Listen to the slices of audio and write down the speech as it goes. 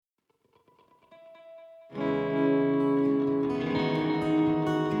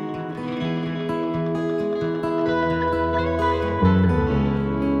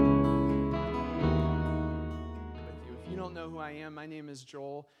is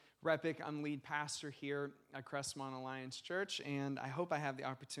Joel Repic. I'm lead pastor here at Crestmont Alliance Church, and I hope I have the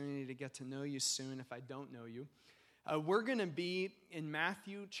opportunity to get to know you soon if I don't know you. We're going to be in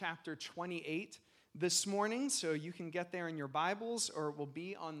Matthew chapter 28 this morning, so you can get there in your Bibles, or it will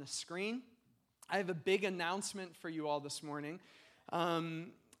be on the screen. I have a big announcement for you all this morning.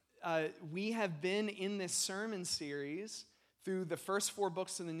 We have been in this sermon series through the first 4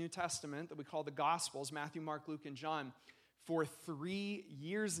 books of the New Testament that we call the Gospels, Matthew, Mark, Luke, and John, for 3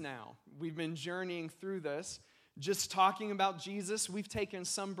 years now. We've been journeying through this, just talking about Jesus. We've taken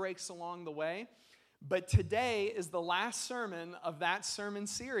some breaks along the way, but today is the last sermon of that sermon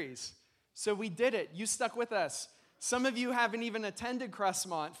series. So we did it. You stuck with us. Some of you haven't even attended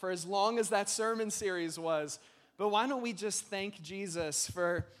Crestmont for as long as that sermon series was. But why don't we just thank Jesus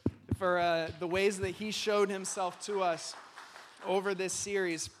for the ways that he showed himself to us over this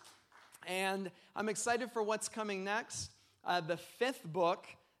series. And I'm excited for what's coming next. The 5th book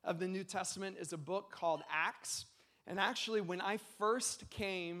of the New Testament is a book called Acts. And actually, when I first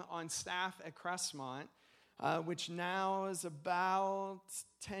came on staff at Crestmont, which now is about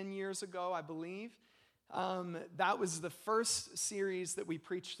 10 years ago, I believe, that was the first series that we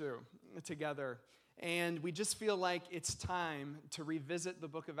preached through together. And we just feel like it's time to revisit the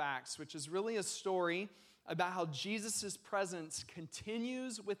book of Acts, which is really a story about how Jesus' presence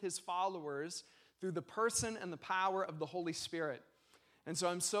continues with his followers through the person and the power of the Holy Spirit. And so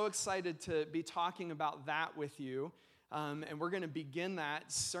I'm so excited to be talking about that with you. And we're going to begin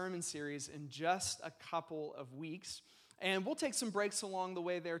that sermon series in just a couple of weeks. And we'll take some breaks along the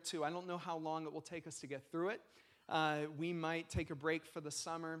way there too. I don't know how long it will take us to get through it. We might take a break for the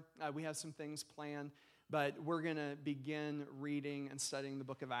summer. We have some things planned. But we're going to begin reading and studying the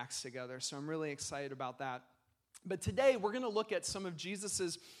book of Acts together. So I'm really excited about that. But today we're going to look at some of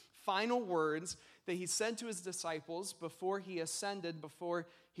Jesus' final words that he said to his disciples before he ascended, before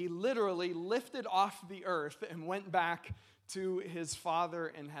he literally lifted off the earth and went back to his Father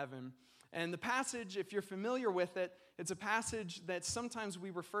in heaven. And the passage, if you're familiar with it, it's a passage that sometimes we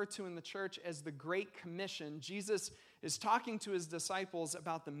refer to in the church as the Great Commission. Jesus is talking to his disciples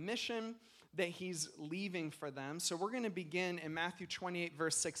about the mission that he's leaving for them. So we're going to begin in Matthew 28,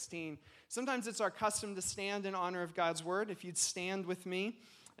 verse 16. Sometimes it's our custom to stand in honor of God's word. If you'd stand with me,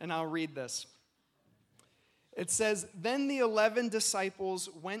 and I'll read this. It says, "Then the 11 disciples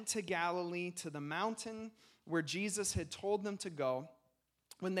went to Galilee, to the mountain where Jesus had told them to go.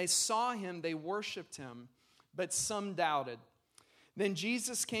 When they saw him, they worshipped him, but some doubted. Then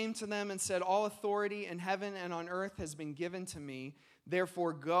Jesus came to them and said, 'All authority in heaven and on earth has been given to me.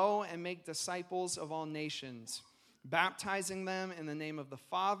 Therefore go and make disciples of all nations, baptizing them in the name of the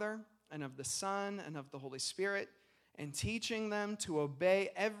Father and of the Son and of the Holy Spirit, and teaching them to obey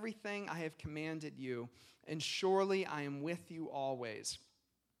everything I have commanded you. And surely I am with you always,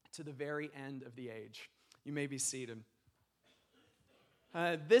 to the very end of the age.'" You may be seated.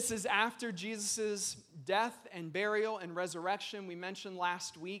 This is after Jesus' death and burial and resurrection. We mentioned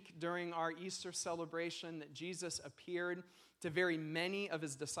last week during our Easter celebration that Jesus appeared to very many of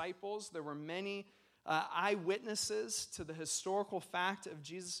his disciples. There were many eyewitnesses to the historical fact of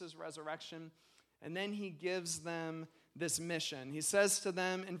Jesus' resurrection. And then he gives them this mission. He says to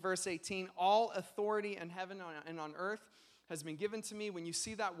them in verse 18, "All authority in heaven and on earth has been given to me." When you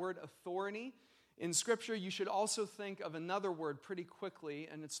see that word authority in Scripture, you should also think of another word pretty quickly,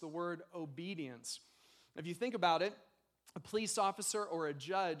 and it's the word obedience. If you think about it, a police officer or a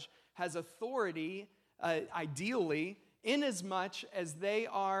judge has authority, ideally, inasmuch as they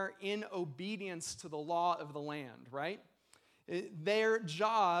are in obedience to the law of the land, right? Their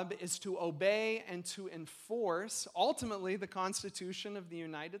job is to obey and to enforce, ultimately, the Constitution of the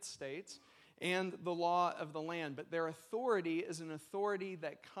United States and the law of the land. But their authority is an authority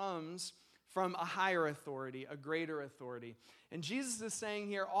that comes from a higher authority, a greater authority. And Jesus is saying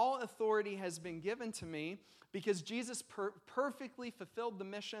here, all authority has been given to me because Jesus perfectly fulfilled the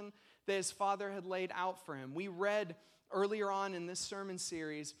mission that his Father had laid out for him. We read earlier on in this sermon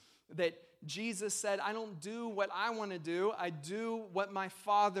series that Jesus said, "I don't do what I want to do. I do what my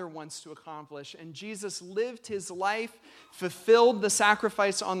Father wants to accomplish." And Jesus lived his life, fulfilled the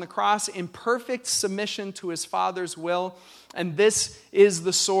sacrifice on the cross in perfect submission to his Father's will. And this is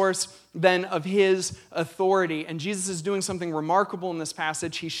the source then of his authority. And Jesus is doing something remarkable in this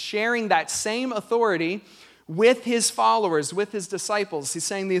passage. He's sharing that same authority with his followers, with his disciples. He's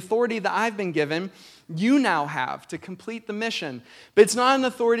saying, the authority that I've been given, you now have to complete the mission. But it's not an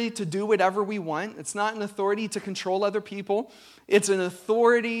authority to do whatever we want. It's not an authority to control other people. It's an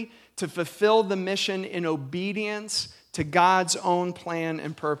authority to fulfill the mission in obedience to God's own plan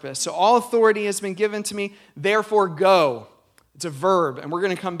and purpose. So all authority has been given to me, therefore go. It's a verb, and we're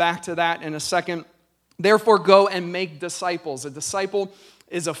going to come back to that in a second. Therefore, go and make disciples. A disciple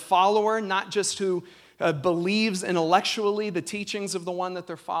is a follower, not just who believes intellectually the teachings of the one that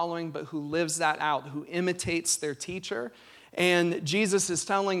they're following, but who lives that out, who imitates their teacher. And Jesus is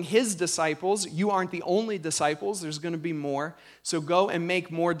telling his disciples, you aren't the only disciples, there's going to be more. So go and make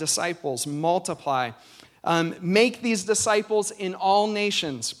more disciples, multiply. Make these disciples in all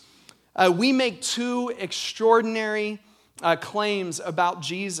nations. We make two extraordinary claims about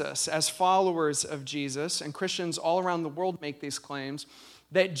Jesus as followers of Jesus, and Christians all around the world make these claims,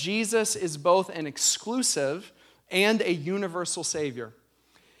 that Jesus is both an exclusive and a universal Savior.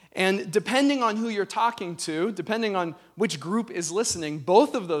 And depending on who you're talking to, depending on which group is listening,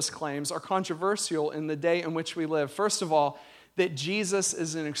 both of those claims are controversial in the day in which we live. First of all, that Jesus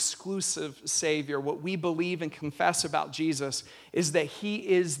is an exclusive Savior. What we believe and confess about Jesus is that he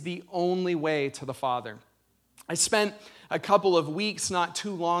is the only way to the Father. I spent a couple of weeks not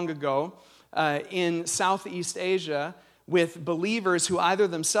too long ago in Southeast Asia with believers who either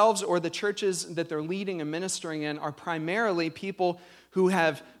themselves or the churches that they're leading and ministering in are primarily people who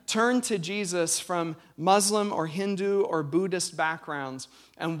have turned to Jesus from Muslim or Hindu or Buddhist backgrounds.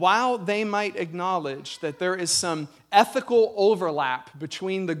 And while they might acknowledge that there is some ethical overlap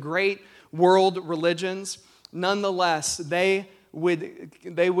between the great world religions, nonetheless, they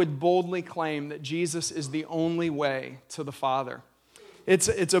would boldly claim that Jesus is the only way to the Father.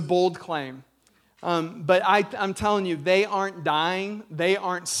 It's a bold claim. But I'm telling you, they aren't dying, they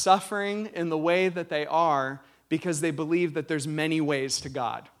aren't suffering in the way that they are because they believe that there's many ways to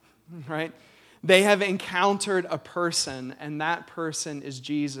God, right? They have encountered a person, and that person is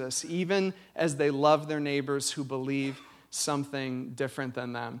Jesus, even as they love their neighbors who believe something different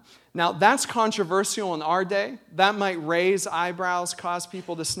than them. Now, that's controversial in our day. That might raise eyebrows, cause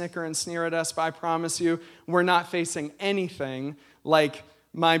people to snicker and sneer at us, but I promise you, we're not facing anything like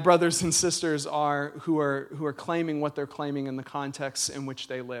my brothers and sisters are who are claiming what they're claiming in the context in which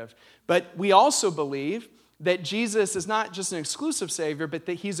they live. But we also believe that Jesus is not just an exclusive Savior, but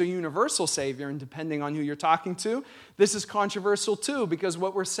that he's a universal Savior, and depending on who you're talking to, this is controversial too, because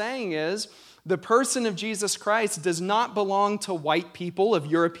what we're saying is the person of Jesus Christ does not belong to white people of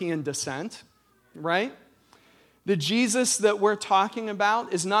European descent, right? The Jesus that we're talking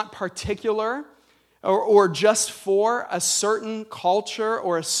about is not particular or just for a certain culture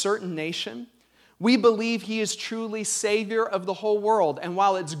or a certain nation. We believe he is truly Savior of the whole world. And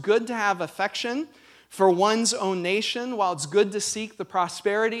while it's good to have affection for one's own nation, while it's good to seek the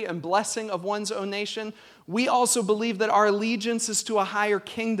prosperity and blessing of one's own nation, we also believe that our allegiance is to a higher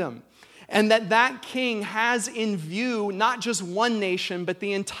kingdom, and that king has in view not just one nation, but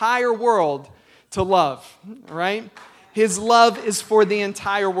the entire world to love, right? His love is for the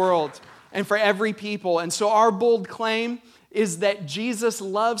entire world and for every people. And so our bold claim is that Jesus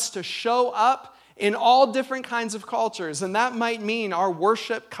loves to show up in all different kinds of cultures. And that might mean our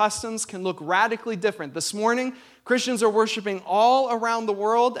worship customs can look radically different. This morning, Christians are worshiping all around the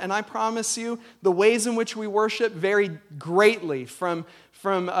world, and I promise you, the ways in which we worship vary greatly from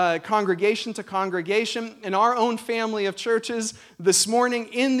congregation to congregation. In our own family of churches, this morning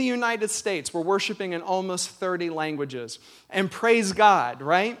in the United States, we're worshiping in almost 30 languages. And praise God,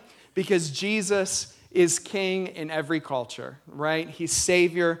 right? Because Jesus is king in every culture, right? He's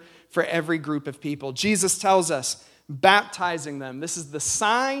Savior for every group of people. Jesus tells us, baptizing them. This is the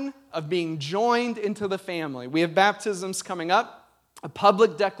sign of being joined into the family. We have baptisms coming up, a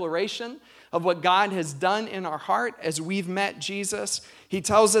public declaration of what God has done in our heart as we've met Jesus. He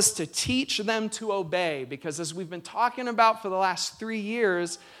tells us to teach them to obey, because as we've been talking about for the last 3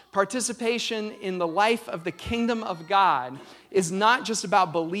 years, participation in the life of the kingdom of God is not just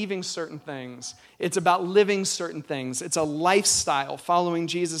about believing certain things. It's about living certain things. It's a lifestyle. Following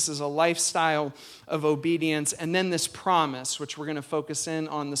Jesus is a lifestyle of obedience. And then this promise, which we're going to focus in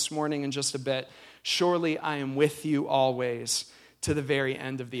on this morning in just a bit. Surely I am with you always to the very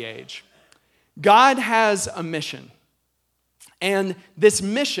end of the age. God has a mission. And this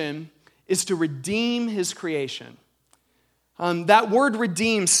mission is to redeem his creation. That word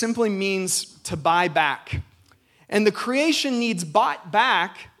redeem simply means to buy back. And the creation needs bought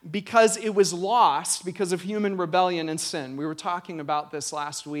back because it was lost because of human rebellion and sin. We were talking about this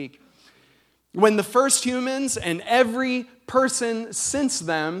last week. When the first humans and every person since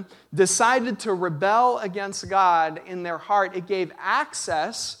them decided to rebel against God in their heart, it gave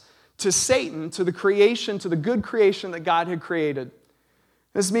access to Satan, to the creation, to the good creation that God had created.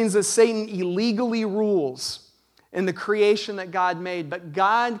 This means that Satan illegally rules in the creation that God made, but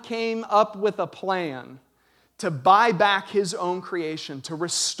God came up with a plan to buy back his own creation, to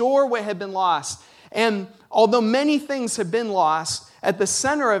restore what had been lost. And although many things have been lost, at the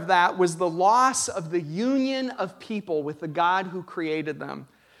center of that was the loss of the union of people with the God who created them.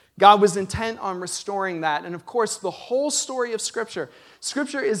 God was intent on restoring that. And of course, the whole story of Scripture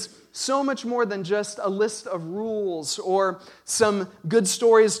is so much more than just a list of rules or some good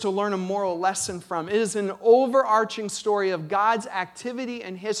stories to learn a moral lesson from. It is an overarching story of God's activity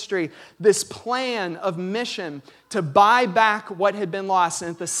and history, this plan of mission to buy back what had been lost.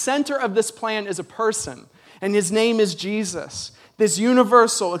 And at the center of this plan is a person, and his name is Jesus. This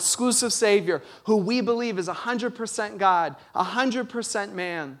universal, exclusive Savior who we believe is 100% God, 100%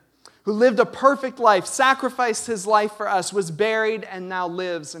 man, who lived a perfect life, sacrificed his life for us, was buried, and now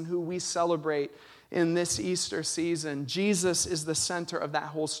lives, and who we celebrate in this Easter season. Jesus is the center of that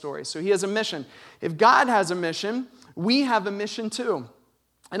whole story. So he has a mission. If God has a mission, we have a mission too.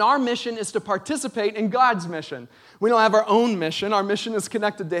 And our mission is to participate in God's mission. We don't have our own mission. Our mission is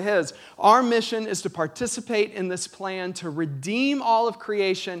connected to his. Our mission is to participate in this plan to redeem all of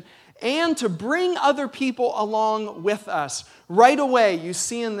creation and to bring other people along with us. Right away, you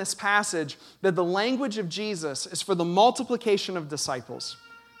see in this passage that the language of Jesus is for the multiplication of disciples,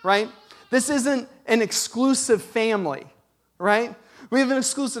 right? This isn't an exclusive family, right? We have an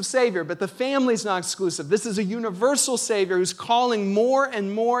exclusive Savior, but the family's not exclusive. This is a universal Savior who's calling more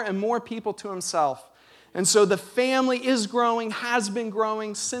and more and more people to himself. And so the family is growing, has been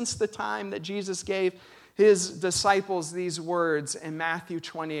growing since the time that Jesus gave his disciples these words in Matthew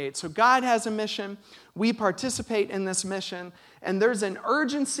 28. So God has a mission. We participate in this mission. And there's an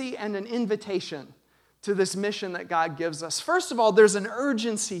urgency and an invitation to this mission that God gives us. First of all, there's an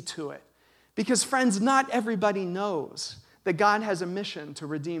urgency to it. Because, friends, not everybody knows that God has a mission to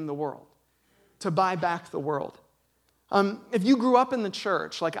redeem the world, to buy back the world. If you grew up in the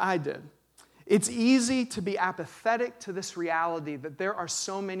church like I did, it's easy to be apathetic to this reality that there are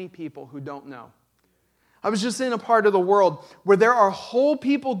so many people who don't know. I was just in a part of the world where there are whole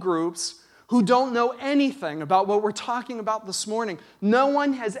people groups who don't know anything about what we're talking about this morning. No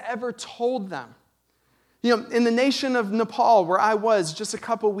one has ever told them. You know, in the nation of Nepal, where I was just a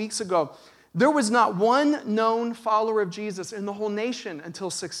couple weeks ago, there was not one known follower of Jesus in the whole nation until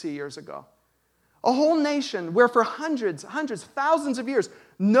 60 years ago. A whole nation where for hundreds, thousands of years,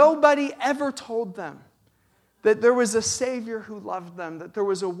 nobody ever told them that there was a Savior who loved them, that there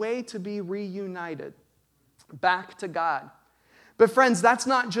was a way to be reunited back to God. But friends, that's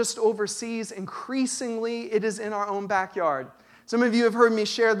not just overseas. Increasingly, it is in our own backyard. Some of you have heard me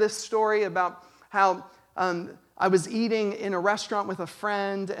share this story about how I was eating in a restaurant with a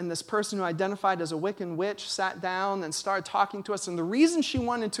friend, and this person who identified as a Wiccan witch sat down and started talking to us. And the reason she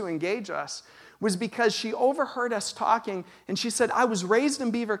wanted to engage us was because she overheard us talking, and she said, I was raised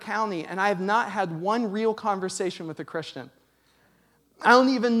in Beaver County, and I have not had one real conversation with a Christian. I don't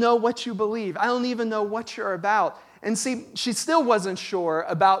even know what you believe. I don't even know what you're about. And see, she still wasn't sure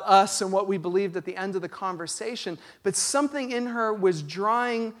about us and what we believed at the end of the conversation, but something in her was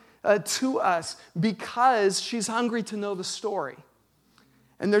drawing to us because she's hungry to know the story.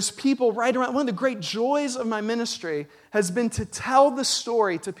 And there's people right around. One of the great joys of my ministry has been to tell the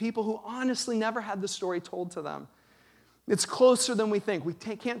story to people who honestly never had the story told to them. It's closer than we think. We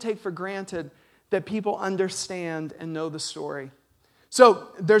can't take for granted that people understand and know the story. So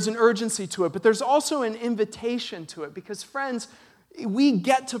there's an urgency to it, but there's also an invitation to it because, friends, we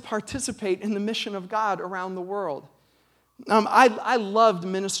get to participate in the mission of God around the world. I loved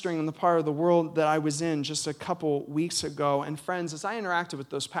ministering in the part of the world that I was in just a couple weeks ago. And friends, as I interacted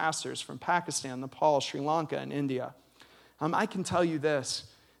with those pastors from Pakistan, Nepal, Sri Lanka, and India, I can tell you this.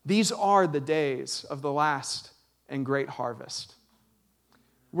 These are the days of the last and great harvest.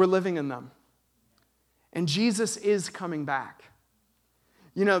 We're living in them. And Jesus is coming back.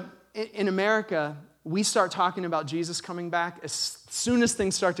 You know, in America, we start talking about Jesus coming back as soon as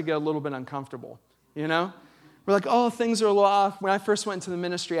things start to get a little bit uncomfortable, you know? We're like, oh, things are a little off. When I first went to the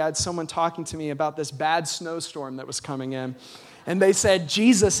ministry, I had someone talking to me about this bad snowstorm that was coming in. And they said,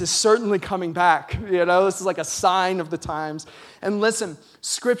 Jesus is certainly coming back. You know, this is like a sign of the times. And listen,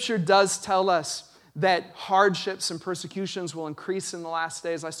 Scripture does tell us that hardships and persecutions will increase in the last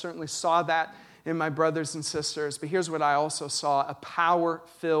days. I certainly saw that in my brothers and sisters. But here's what I also saw: a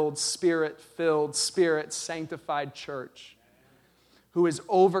power-filled, spirit-sanctified church who is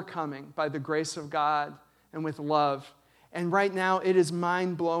overcoming by the grace of God and with love. And right now, it is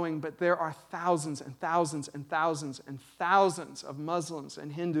mind-blowing, but there are thousands and thousands and thousands and thousands of Muslims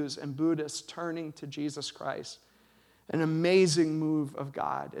and Hindus and Buddhists turning to Jesus Christ. An amazing move of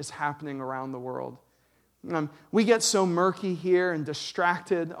God is happening around the world. We get so murky here and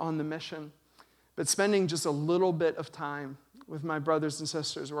distracted on the mission, but spending just a little bit of time with my brothers and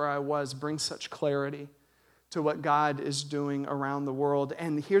sisters where I was brings such clarity to what God is doing around the world.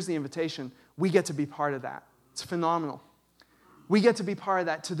 And here's the invitation. We get to be part of that. It's phenomenal. We get to be part of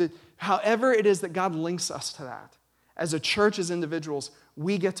that. However it is that God links us to that. As a church, as individuals,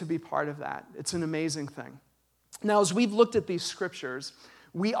 we get to be part of that. It's an amazing thing. Now, as we've looked at these scriptures,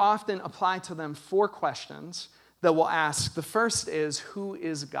 we often apply to them 4 questions that we'll ask. The first is, who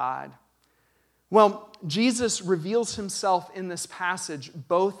is God? Well, Jesus reveals himself in this passage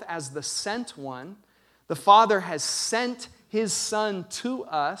both as the sent one. The Father has sent his Son to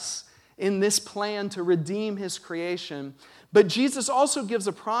us in this plan to redeem his creation. But Jesus also gives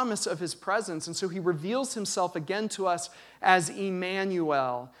a promise of his presence, and so he reveals himself again to us as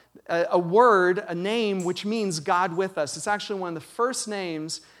Emmanuel, a word, a name, which means God with us. It's actually one of the first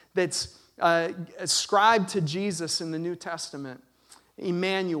names that's ascribed to Jesus in the New Testament.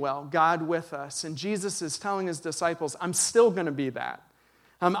 Emmanuel, God with us. And Jesus is telling his disciples, I'm still going to be that.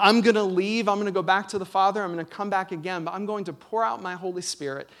 I'm going to leave. I'm going to go back to the Father. I'm going to come back again, but I'm going to pour out my Holy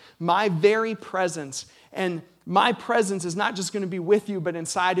Spirit, my very presence. And my presence is not just going to be with you, but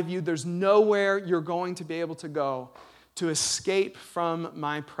inside of you. There's nowhere you're going to be able to go to escape from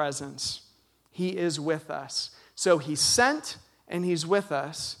my presence. He is with us. So he's sent and he's with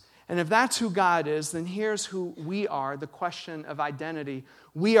us. And if that's who God is, then here's who we are, the question of identity.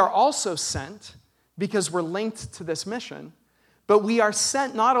 We are also sent because we're linked to this mission, but we are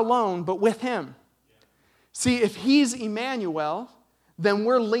sent not alone, but with him. See, if he's Emmanuel, then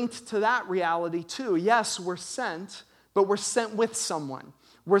we're linked to that reality too. Yes, we're sent, but we're sent with someone.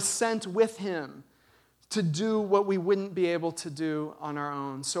 We're sent with him to do what we wouldn't be able to do on our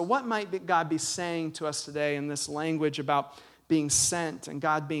own. So what might God be saying to us today in this language about being sent and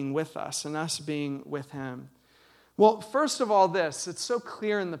God being with us and us being with him? Well, first of all, it's so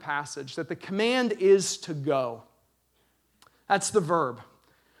clear in the passage that the command is to go. That's the verb,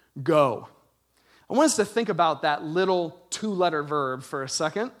 go. I want us to think about that little 2-letter verb for a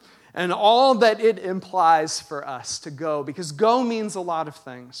second and all that it implies for us to go, because go means a lot of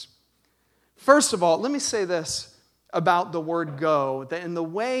things. First of all, let me say this about the word go, that in the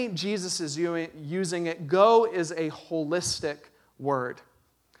way Jesus is using it, go is a holistic word.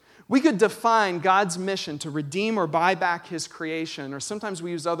 We could define God's mission to redeem or buy back his creation, or sometimes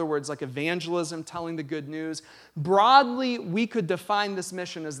we use other words like evangelism, telling the good news. Broadly, we could define this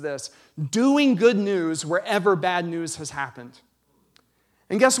mission as this: doing good news wherever bad news has happened.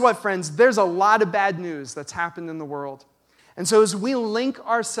 And guess what, friends? There's a lot of bad news that's happened in the world. And so as we link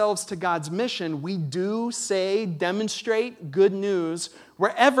ourselves to God's mission, we do, say, demonstrate good news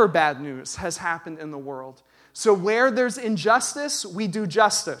wherever bad news has happened in the world. So where there's injustice, we do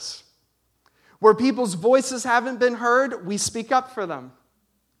justice. Where people's voices haven't been heard, we speak up for them,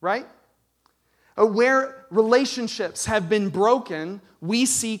 right? Where relationships have been broken, we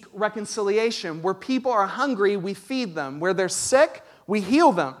seek reconciliation. Where people are hungry, we feed them. Where they're sick, we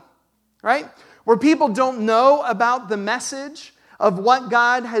heal them, right? Where people don't know about the message of what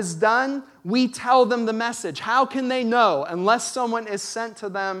God has done, we tell them the message. How can they know unless someone is sent to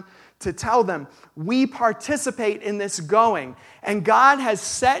them to tell them? We participate in this going. And God has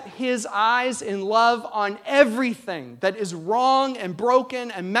set his eyes in love on everything that is wrong and broken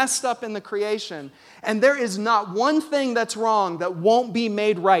and messed up in the creation. And there is not one thing that's wrong that won't be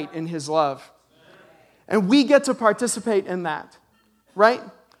made right in his love. And we get to participate in that, right?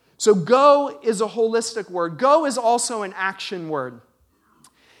 So go is a holistic word. Go is also an action word.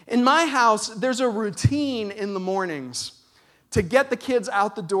 In my house, there's a routine in the mornings to get the kids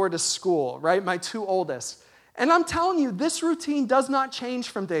out the door to school, right? My 2 oldest. And I'm telling you, this routine does not change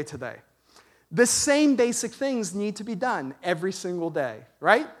from day to day. The same basic things need to be done every single day,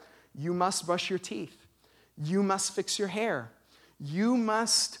 right? You must brush your teeth. You must fix your hair. You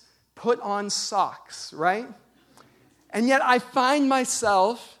must put on socks, right? And yet I find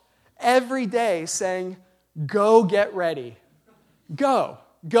myself every day saying, go get ready. Go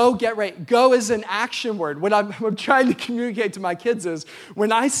get ready. Go is an action word. What I'm trying to communicate to my kids is,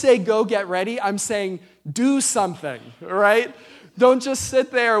 when I say go get ready, I'm saying do something, right? Don't just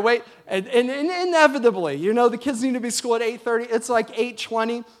sit there and wait. And inevitably, the kids need to be at school at 8:30. It's like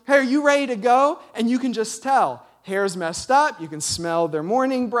 8:20. Hey, are you ready to go? And you can just tell. Hair's messed up. You can smell their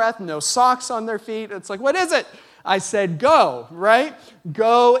morning breath. No socks on their feet. It's like, what is it? I said go, right?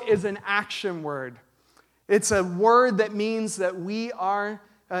 Go is an action word. It's a word that means that we are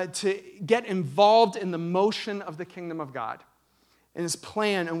to get involved in the motion of the kingdom of God, in his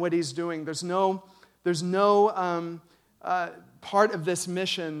plan and what he's doing. There's no part of this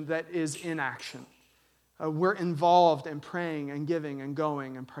mission that is inaction. we're involved in praying and giving and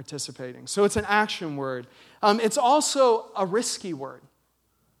going and participating. So it's an action word. It's also a risky word.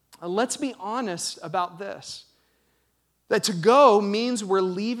 Let's be honest about this. That to go means we're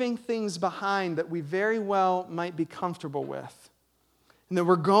leaving things behind that we very well might be comfortable with. And that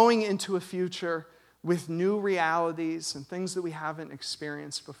we're going into a future with new realities and things that we haven't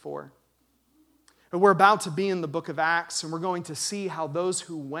experienced before. And we're about to be in the book of Acts, and we're going to see how those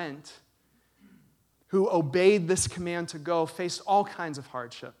who went, who obeyed this command to go, faced all kinds of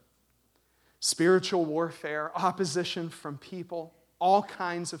hardship. Spiritual warfare, opposition from people, all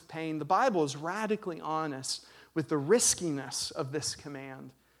kinds of pain. The Bible is radically honest with the riskiness of this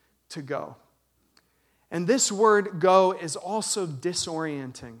command to go. And this word go is also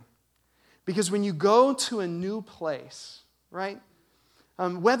disorienting. Because when you go to a new place, right?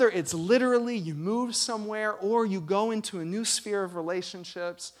 Whether it's literally you move somewhere or you go into a new sphere of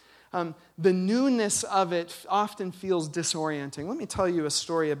relationships, the newness of it often feels disorienting. Let me tell you a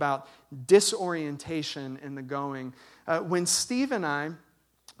story about disorientation in the going. When Steve and I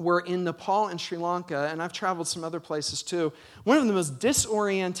were in Nepal and Sri Lanka, and I've traveled some other places too, one of the most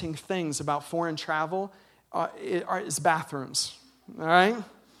disorienting things about foreign travel is bathrooms, all right?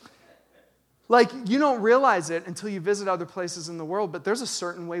 Like, you don't realize it until you visit other places in the world, but there's a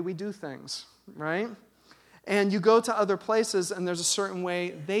certain way we do things, right? And you go to other places, and there's a certain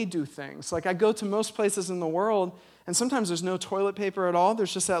way they do things. Like, I go to most places in the world, and sometimes there's no toilet paper at all.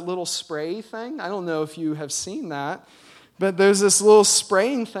 There's just that little spray thing. I don't know if you have seen that, but there's this little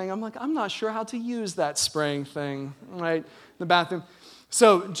spraying thing. I'm like, I'm not sure how to use that spraying thing, right? The bathroom.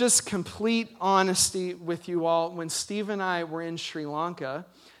 So just complete honesty with you all. When Steve and I were in Sri Lanka,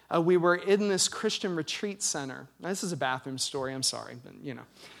 we were in this Christian retreat center. Now, this is a bathroom story. I'm sorry, but you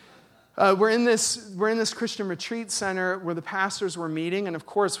know. We're in this Christian retreat center where the pastors were meeting, and of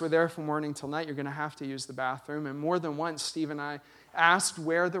course, we're there from morning till night. You're going to have to use the bathroom. And more than once, Steve and I asked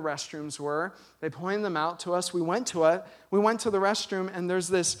where the restrooms were. They pointed them out to us. We went to it. We went to the restroom, and there's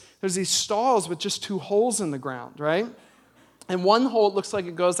these stalls with just 2 holes in the ground, right? And one hole looks like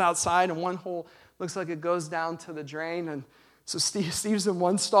it goes outside, and one hole looks like it goes down to the drain. And so Steve's in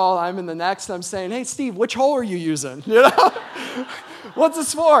one stall, I'm in the next, and I'm saying, hey, Steve, which hole are you using? You know? What's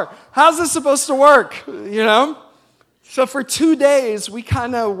this for? How's this supposed to work? You know? So for 2 days, we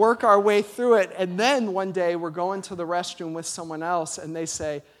kind of work our way through it, and then one day we're going to the restroom with someone else, and they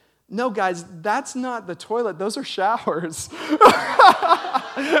say, no, guys, that's not the toilet. Those are showers.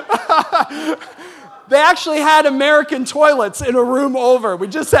 They actually had American toilets in a room over. We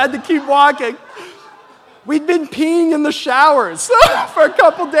just had to keep walking. We'd been peeing in the showers for a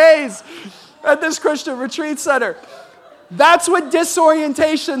couple days at this Christian retreat center. That's what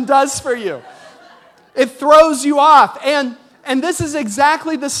disorientation does for you. It throws you off. And this is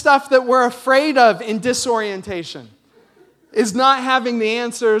exactly the stuff that we're afraid of in disorientation. Is not having the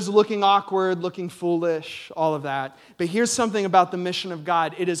answers, looking awkward, looking foolish, all of that. But here's something about the mission of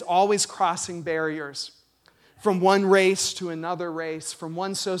God. It is always crossing barriers. From one race to another race, from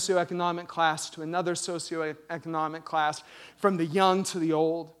one socioeconomic class to another socioeconomic class, from the young to the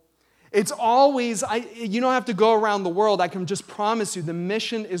old. It's always, you don't have to go around the world. I can just promise you the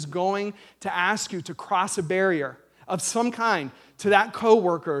mission is going to ask you to cross a barrier of some kind to that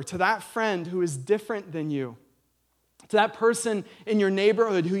coworker, to that friend who is different than you, to that person in your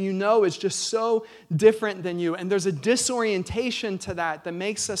neighborhood who you know is just so different than you. And there's a disorientation to that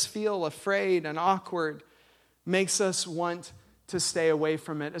makes us feel afraid and awkward, makes us want to stay away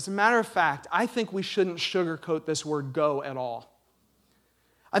from it. As a matter of fact, I think we shouldn't sugarcoat this word go at all.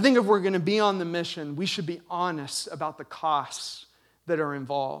 I think if we're going to be on the mission, we should be honest about the costs that are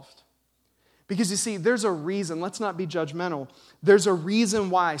involved. Because you see, there's a reason, let's not be judgmental, there's a reason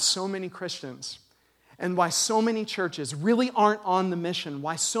why so many Christians and why so many churches really aren't on the mission,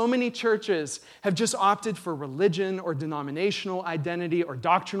 why so many churches have just opted for religion or denominational identity or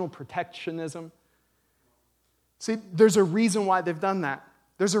doctrinal protectionism. See, there's a reason why they've done that.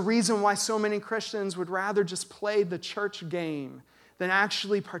 There's a reason why so many Christians would rather just play the church game than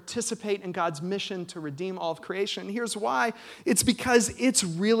actually participate in God's mission to redeem all of creation. And here's why. It's because it's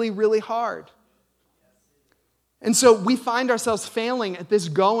really, really hard. And so we find ourselves failing at this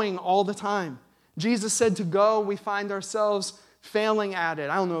going all the time. Jesus said to go, we find ourselves failing at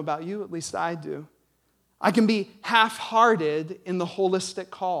it. I don't know about you, at least I do. I can be half-hearted in the holistic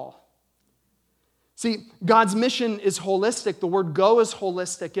call. See, God's mission is holistic. The word go is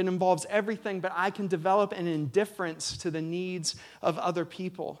holistic. It involves everything, but I can develop an indifference to the needs of other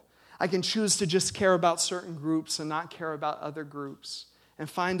people. I can choose to just care about certain groups and not care about other groups and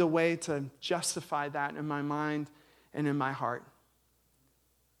find a way to justify that in my mind and in my heart.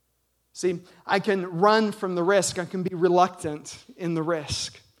 See, I can run from the risk. I can be reluctant in the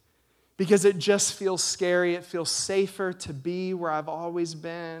risk because it just feels scary. It feels safer to be where I've always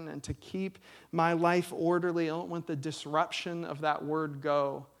been and to keep my life orderly. I don't want the disruption of that word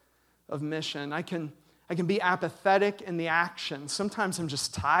go, of mission. I can be apathetic in the action. Sometimes I'm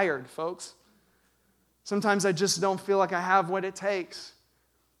just tired, folks. Sometimes I just don't feel like I have what it takes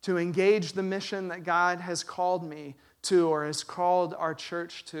to engage the mission that God has called me to or has called our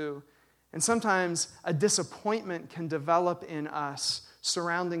church to. And sometimes a disappointment can develop in us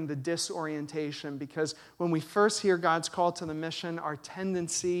surrounding the disorientation, because when we first hear God's call to the mission, our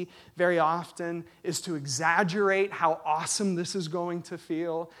tendency very often is to exaggerate how awesome this is going to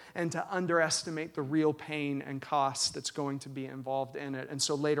feel and to underestimate the real pain and cost that's going to be involved in it. And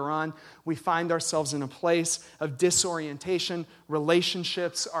so later on, we find ourselves in a place of disorientation.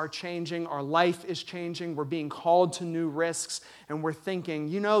 Relationships are changing. Our life is changing. We're being called to new risks. And we're thinking,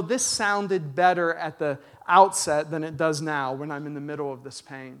 this sounded better at the outset than it does now when I'm in the middle of this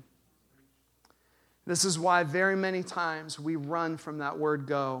pain. This is why very many times we run from that word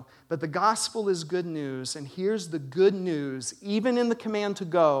go. But the gospel is good news, and here's the good news, even in the command to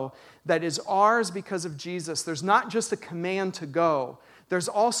go, that is ours because of Jesus. There's not just a command to go, there's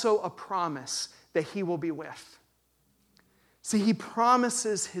also a promise that he will be with. See, he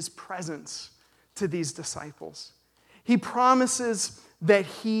promises his presence to these disciples. He promises that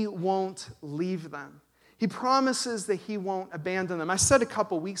he won't leave them. He promises that he won't abandon them. I said a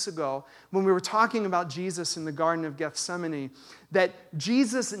couple weeks ago when we were talking about Jesus in the Garden of Gethsemane that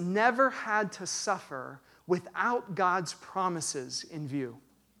Jesus never had to suffer without God's promises in view.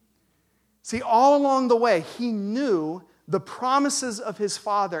 See, all along the way, he knew the promises of his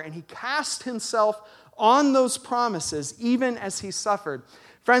Father, and he cast himself on those promises even as he suffered.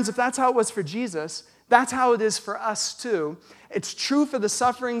 Friends, if that's how it was for Jesus, that's how it is for us too. It's true for the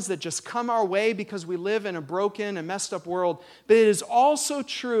sufferings that just come our way because we live in a broken and messed up world, but it is also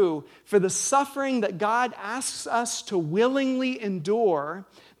true for the suffering that God asks us to willingly endure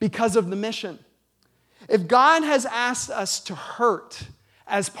because of the mission. If God has asked us to hurt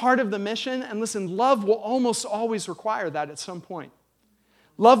as part of the mission, and listen, love will almost always require that at some point.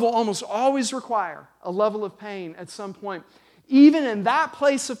 Love will almost always require a level of pain at some point. Even in that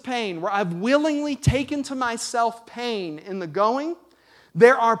place of pain where I've willingly taken to myself pain in the going,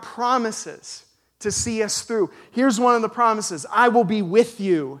 there are promises to see us through. Here's one of the promises. I will be with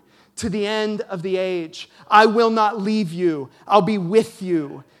you to the end of the age. I will not leave you. I'll be with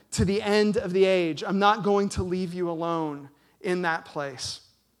you to the end of the age. I'm not going to leave you alone in that place.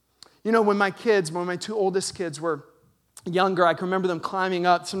 When my two oldest kids were younger, I can remember them climbing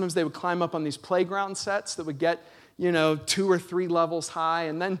up. Sometimes they would climb up on these playground sets that would get 2 or 3 levels high,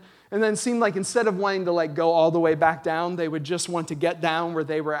 and then it seemed like instead of wanting to go all the way back down, they would just want to get down where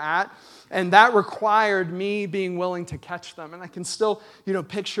they were at. And that required me being willing to catch them. And I can still,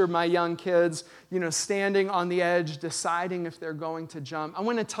 picture my young kids, standing on the edge, deciding if they're going to jump. I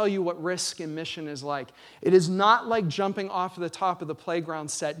want to tell you what risk and mission is like. It is not like jumping off of the top of the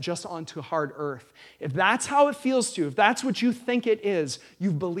playground set just onto hard earth. If that's how it feels to you, if that's what you think it is,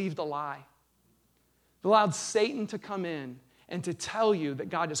 you've believed a lie. You've allowed Satan to come in and to tell you that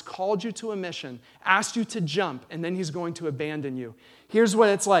God has called you to a mission, asked you to jump, and then he's going to abandon you. Here's what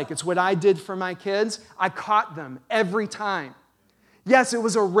it's like. It's what I did for my kids. I caught them every time. Yes, it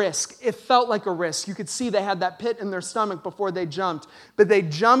was a risk. It felt like a risk. You could see they had that pit in their stomach before they jumped, but they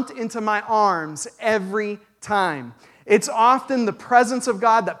jumped into my arms every time. It's often the presence of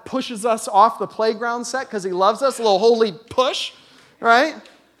God that pushes us off the playground set because he loves us, a little holy push, right?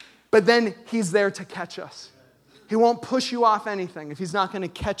 But then he's there to catch us. He won't push you off anything if he's not going to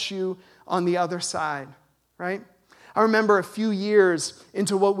catch you on the other side, right? I remember a few years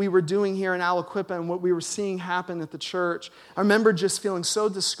into what we were doing here in Aliquippa and what we were seeing happen at the church. I remember just feeling so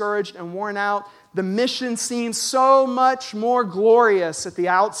discouraged and worn out. The mission seemed so much more glorious at the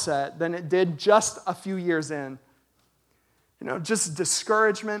outset than it did just a few years in. Just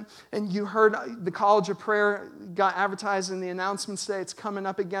discouragement. And you heard the College of Prayer got advertised in the announcements today. It's coming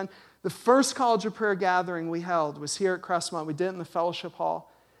up again. The first College of Prayer gathering we held was here at Crestmont. We did it in the fellowship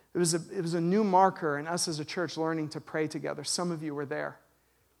hall. It was a new marker in us as a church learning to pray together. Some of you were there.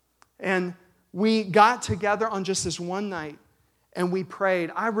 And we got together on just this one night, and we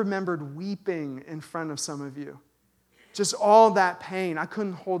prayed. I remembered weeping in front of some of you. Just all that pain. I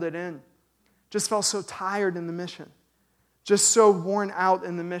couldn't hold it in. Just felt so tired in the mission. Just so worn out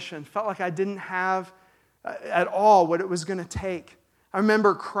in the mission. Felt like I didn't have at all what it was going to take. I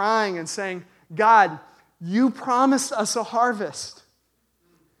remember crying and saying, God, you promised us a harvest.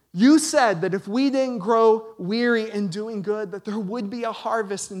 You said that if we didn't grow weary in doing good, that there would be a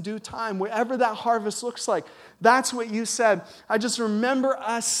harvest in due time, wherever that harvest looks like. That's what you said. I just remember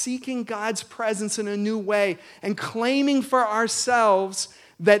us seeking God's presence in a new way and claiming for ourselves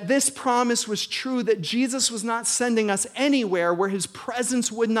that this promise was true, that Jesus was not sending us anywhere where his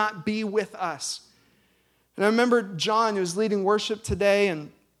presence would not be with us. And I remember John, who was leading worship today,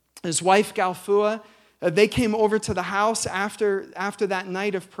 and his wife, Galfua, they came over to the house after that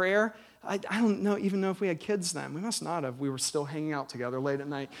night of prayer. I don't even know if we had kids then. We must not have. We were still hanging out together late at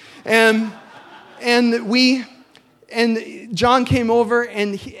night. And John came over,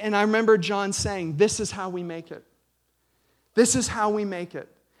 and I remember John saying, "This is how we make it. This is how we make it."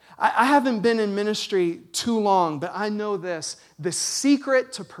 I haven't been in ministry too long, but I know this. The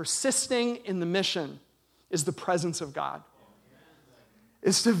secret to persisting in the mission is the presence of God.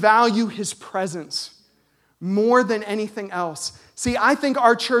 It's to value his presence more than anything else. See, I think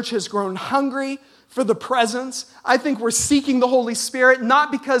our church has grown hungry for the presence. I think we're seeking the Holy Spirit,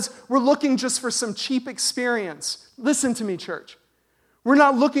 not because we're looking just for some cheap experience. Listen to me, church. We're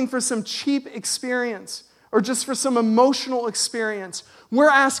not looking for some cheap experience or just for some emotional experience. We're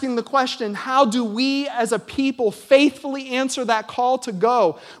asking the question, how do we as a people faithfully answer that call to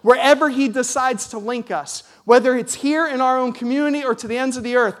go wherever he decides to link us, whether it's here in our own community or to the ends of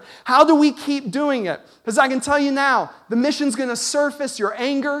the earth? How do we keep doing it? Because I can tell you now, the mission's going to surface your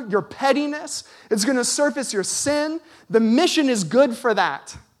anger, your pettiness. It's going to surface your sin. The mission is good for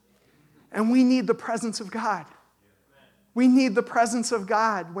that. And we need the presence of God. We need the presence of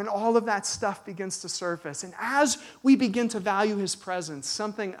God when all of that stuff begins to surface. And as we begin to value his presence,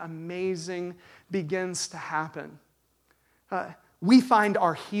 something amazing begins to happen. We find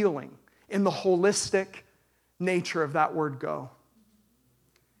our healing in the holistic nature of that word go.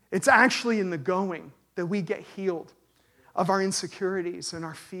 It's actually in the going that we get healed of our insecurities and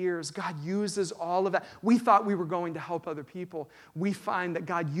our fears. God uses all of that. We thought we were going to help other people. We find that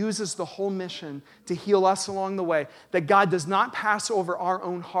God uses the whole mission to heal us along the way, that God does not pass over our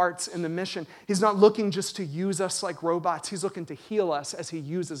own hearts in the mission. He's not looking just to use us like robots. He's looking to heal us as he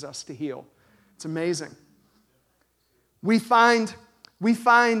uses us to heal. It's amazing. We find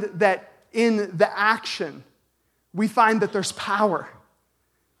that in the action, we find that there's power,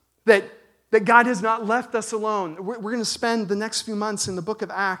 that God has not left us alone. We're going to spend the next few months in the book of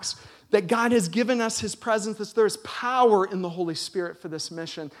Acts, that God has given us his presence, that there's power in the Holy Spirit for this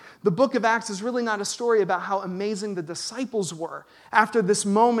mission. The book of Acts is really not a story about how amazing the disciples were after this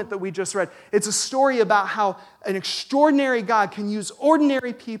moment that we just read. It's a story about how an extraordinary God can use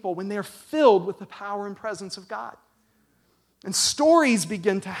ordinary people when they're filled with the power and presence of God. And stories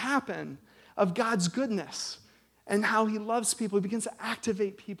begin to happen of God's goodness and how he loves people. He begins to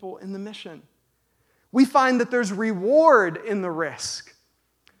activate people in the mission. We find that there's reward in the risk.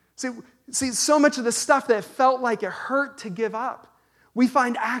 See, so much of the stuff that felt like it hurt to give up, we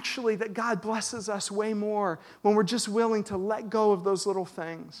find actually that God blesses us way more when we're just willing to let go of those little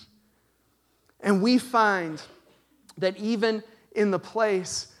things. And we find that even in the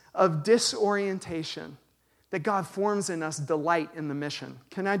place of disorientation, that God forms in us delight in the mission.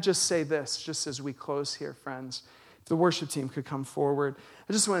 Can I just say this, just as we close here, friends? If the worship team could come forward.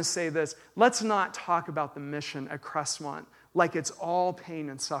 I just want to say this. Let's not talk about the mission at Crestmont like it's all pain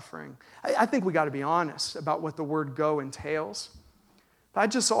and suffering. I think we got to be honest about what the word go entails. But I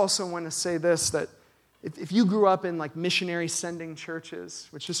just also want to say this, that if you grew up in like missionary sending churches,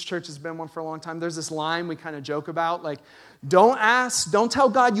 which this church has been one for a long time, there's this line we kind of joke about, like, don't tell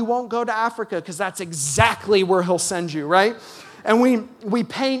God you won't go to Africa because that's exactly where he'll send you, right? And we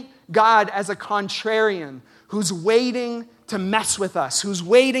paint God as a contrarian who's waiting to mess with us, who's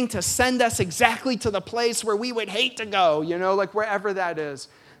waiting to send us exactly to the place where we would hate to go, like wherever that is.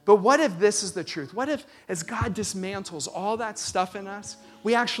 But what if this is the truth? What if, as God dismantles all that stuff in us,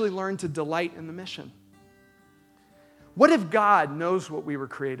 we actually learn to delight in the mission? What if God knows what we were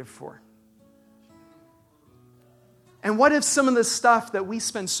created for? And what if some of the stuff that we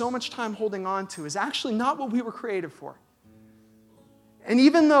spend so much time holding on to is actually not what we were created for? And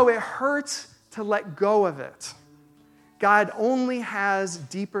even though it hurts to let go of it, God only has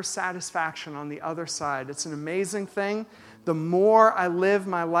deeper satisfaction on the other side. It's an amazing thing. The more I live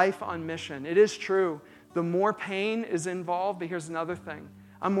my life on mission, it is true, the more pain is involved, but here's another thing.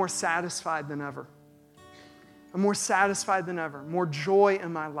 I'm more satisfied than ever. I'm more satisfied than ever, more joy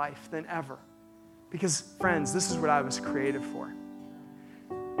in my life than ever. Because, friends, this is what I was created for.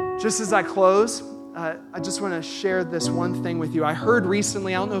 Just as I close, I just want to share this one thing with you. I heard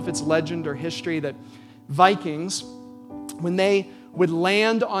recently, I don't know if it's legend or history, that Vikings, when they would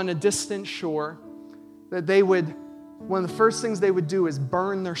land on a distant shore, that they would one of the first things they would do is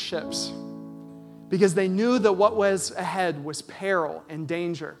burn their ships, because they knew that what was ahead was peril and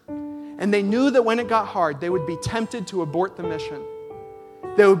danger. And they knew that when it got hard, they would be tempted to abort the mission.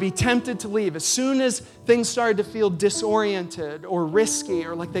 They would be tempted to leave. As soon as things started to feel disoriented or risky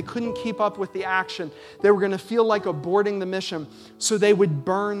or like they couldn't keep up with the action, they were going to feel like aborting the mission. So they would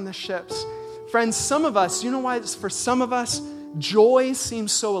burn the ships. Friends, some of us, you know why? For some of us, joy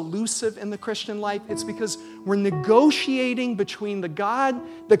seems so elusive in the Christian life. It's because we're negotiating between the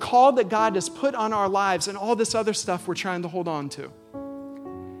call that God has put on our lives and all this other stuff we're trying to hold on to.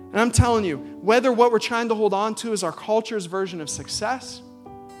 And I'm telling you, whether what we're trying to hold on to is our culture's version of success,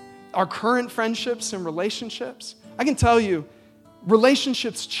 our current friendships and relationships, I can tell you,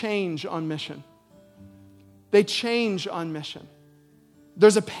 relationships change on mission. They change on mission.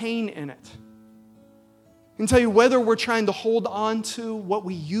 There's a pain in it. I can tell you, whether we're trying to hold on to what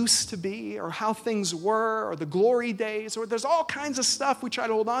we used to be or how things were or the glory days, or there's all kinds of stuff we try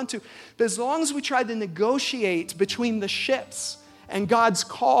to hold on to. But as long as we try to negotiate between the ships and God's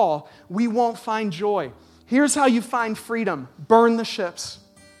call, we won't find joy. Here's how you find freedom. Burn the ships.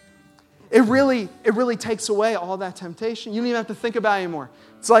 It really takes away all that temptation. You don't even have to think about it anymore.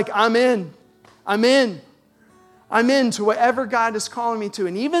 It's like, I'm in to whatever God is calling me to.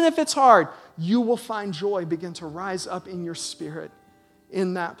 And even if it's hard, you will find joy begin to rise up in your spirit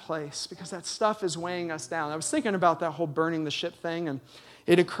in that place, because that stuff is weighing us down. I was thinking about that whole burning the ship thing, and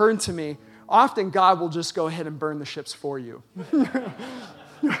it occurred to me, often God will just go ahead and burn the ships for you.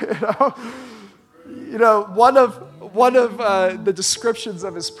 You know, one of the descriptions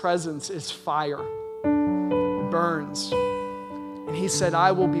of his presence is fire. It burns. And he said,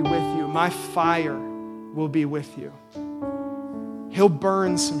 I will be with you. My fire will be with you. He'll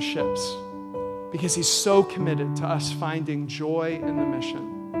burn some ships because he's so committed to us finding joy in the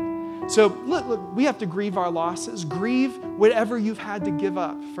mission. So look, we have to grieve our losses. Grieve whatever you've had to give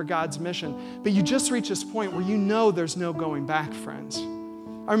up for God's mission. But you just reach this point where you know there's no going back, friends.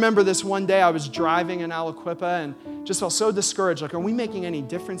 I remember this one day I was driving in Aliquippa and just felt so discouraged. Like, are we making any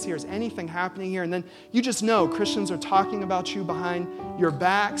difference here? Is anything happening here? And then you just know Christians are talking about you behind your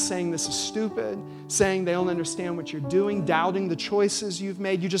back, saying this is stupid, saying they don't understand what you're doing, doubting the choices you've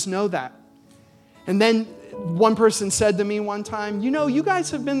made. You just know that. And then one person said to me one time, you know, you guys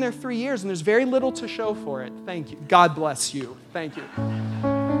have been there 3 years and there's very little to show for it. Thank you. God bless you. Thank you.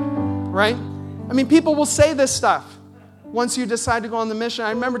 Right? I mean, people will say this stuff once you decide to go on the mission. I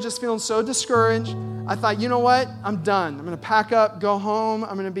remember just feeling so discouraged. I thought, you know what? I'm done. I'm going to pack up, go home.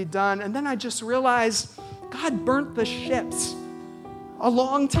 I'm going to be done. And then I just realized God burnt the ships a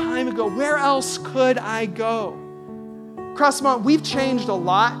long time ago. Where else could I go? Crestmont, we've changed a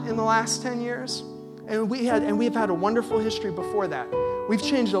lot in the last 10 years. And we've had a wonderful history before that. We've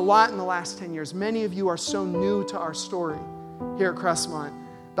changed a lot in the last 10 years. Many of you are so new to our story here at Crestmont.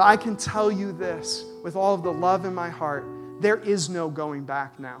 But I can tell you this with all of the love in my heart, there is no going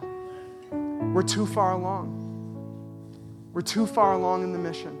back now. We're too far along. We're too far along in the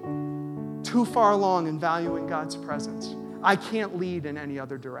mission. Too far along in valuing God's presence. I can't lead in any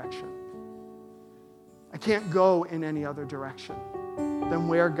other direction. I can't go in any other direction than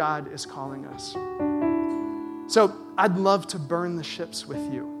where God is calling us. So I'd love to burn the ships with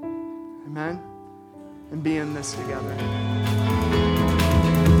you. Amen? And be in this together.